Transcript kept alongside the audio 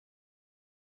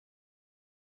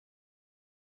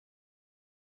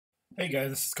Hey guys,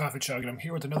 this is Coffee Chug, and I'm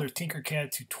here with another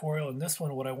Tinkercad tutorial. In this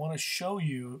one, what I want to show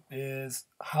you is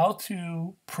how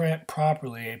to print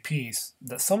properly a piece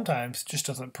that sometimes just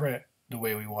doesn't print the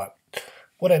way we want.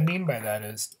 What I mean by that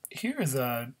is, here is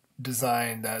a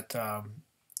design that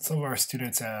some of our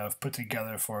students have put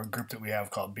together for a group that we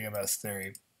have called BMS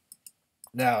Theory.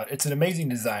 Now, it's an amazing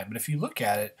design, but if you look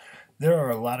at it, there are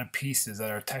a lot of pieces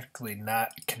that are technically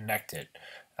not connected.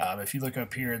 If you look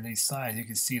up here in these signs, you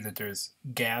can see that there's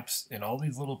gaps in all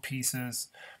these little pieces.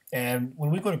 And when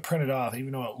we go to print it off,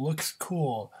 even though it looks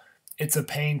cool, it's a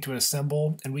pain to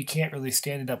assemble, and we can't really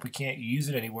stand it up. We can't use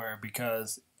it anywhere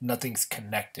because nothing's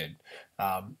connected.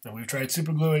 And we've tried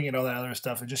super gluing and all that other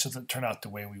stuff. It just doesn't turn out the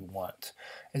way we want.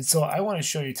 And so I want to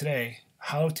show you today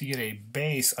how to get a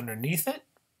base underneath it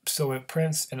so it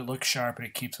prints and it looks sharp and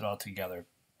it keeps it all together.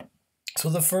 So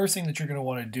the first thing that you're going to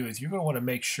want to do is you're going to want to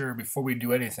make sure before we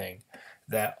do anything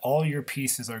that all your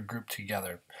pieces are grouped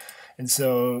together. And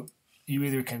so you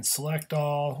either can select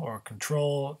all or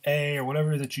control A or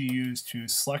whatever that you use to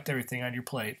select everything on your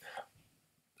plate.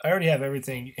 I already have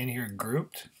everything in here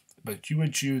grouped, but you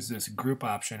would choose this group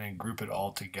option and group it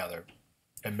all together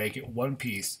and make it one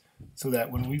piece so that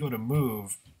when we go to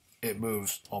move, it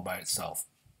moves all by itself.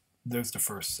 There's the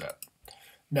first step.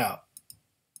 Now,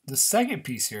 the second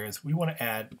piece here is we want to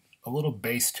add a little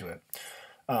base to it.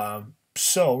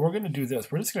 So we're going to do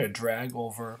this. We're just going to drag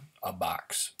over a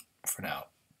box for now.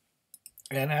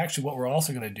 And actually what we're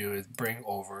also going to do is bring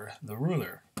over the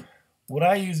ruler. What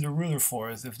I use the ruler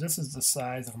for is if this is the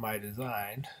size of my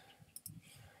design,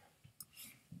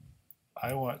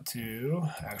 I want to,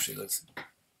 actually let's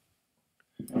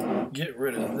get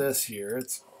rid of this here.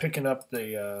 It's picking up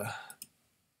the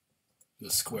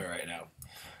square right now.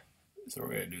 So we're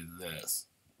going to do this.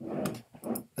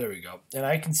 There we go. And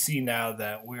I can see now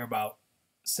that we're about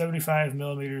 75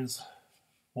 millimeters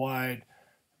wide,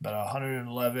 about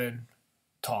 111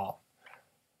 tall.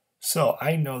 So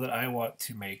I know that I want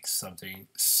to make something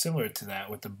similar to that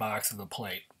with the box of the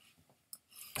plate.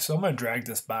 So I'm going to drag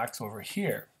this box over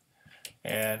here.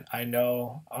 And I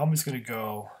know I'm just going to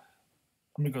go,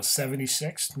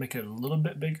 76 to make it a little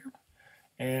bit bigger.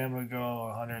 And I'm going to go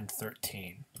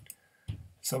 113.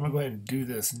 So I'm going to go ahead and do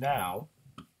this now.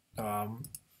 And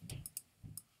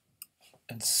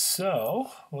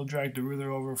so we'll drag the ruler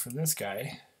over for this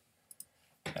guy.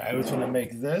 I was going to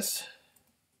make this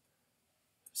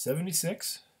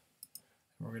 76.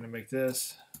 And we're going to make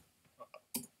this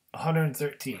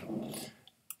 113.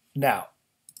 Now,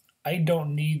 I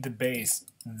don't need the base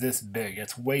this big.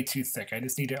 It's way too thick. I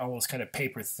just need it almost kind of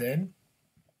paper thin.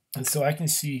 And so I can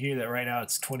see here that right now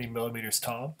it's 20 millimeters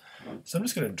tall. So I'm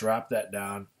just going to drop that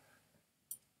down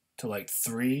to like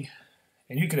 3.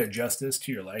 And you can adjust this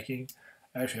to your liking.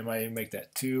 Actually, I might even make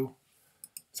that 2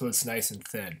 so it's nice and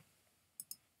thin.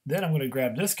 Then I'm going to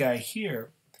grab this guy here,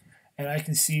 and I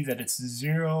can see that it's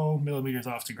 0 millimeters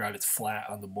off the ground. It's flat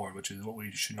on the board, which is what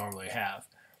we should normally have.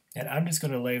 And I'm just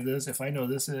going to lay this. If I know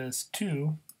this is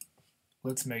 2,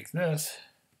 let's make this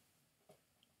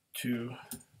 2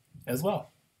 as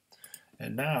well.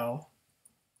 And now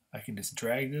I can just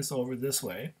drag this over this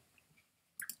way.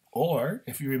 Or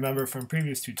if you remember from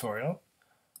previous tutorial,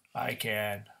 I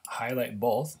can highlight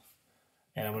both.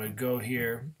 And I'm going to go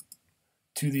here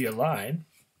to the align.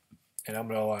 And I'm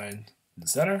going to align the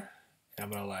center. And I'm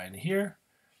going to align here.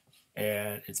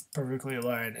 And it's perfectly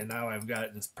aligned. And now I've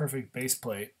got this perfect base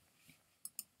plate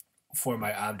for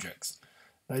my objects.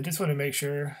 And I just want to make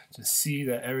sure to see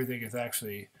that everything is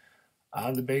actually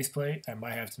on the base plate. I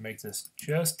might have to make this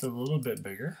just a little bit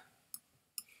bigger.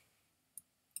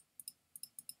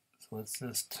 So let's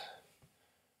just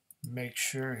make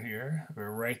sure here we're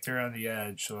right there on the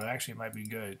edge, so it actually might be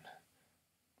good.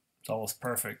 It's almost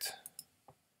perfect.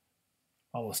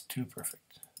 Almost too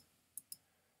perfect.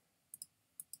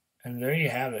 And there you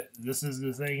have it. This is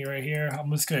the thing right here. I'm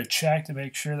just going to check to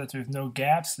make sure that there's no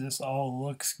gaps. This all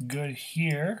looks good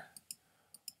here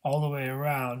all the way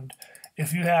around.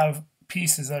 If you have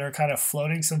pieces that are kind of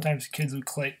floating, sometimes kids would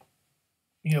click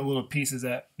little pieces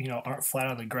that aren't flat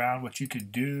on the ground, which you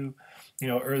could do.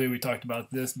 Earlier we talked about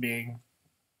this being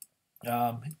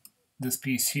this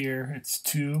piece here. It's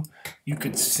 2. You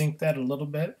could sink that a little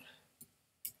bit.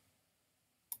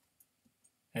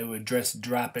 It would just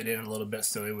drop it in a little bit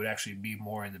so it would actually be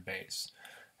more in the base.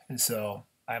 And so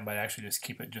I might actually just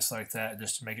keep it just like that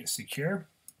just to make it secure.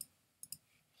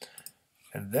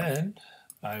 And then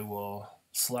I will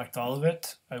select all of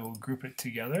it. I will group it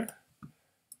together.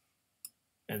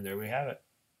 And there we have it.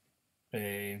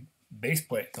 A base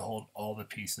plate to hold all the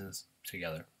pieces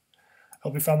together.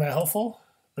 Hope you found that helpful.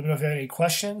 Let me know if you have any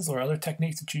questions or other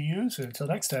techniques that you use. And until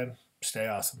next time, stay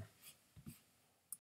awesome.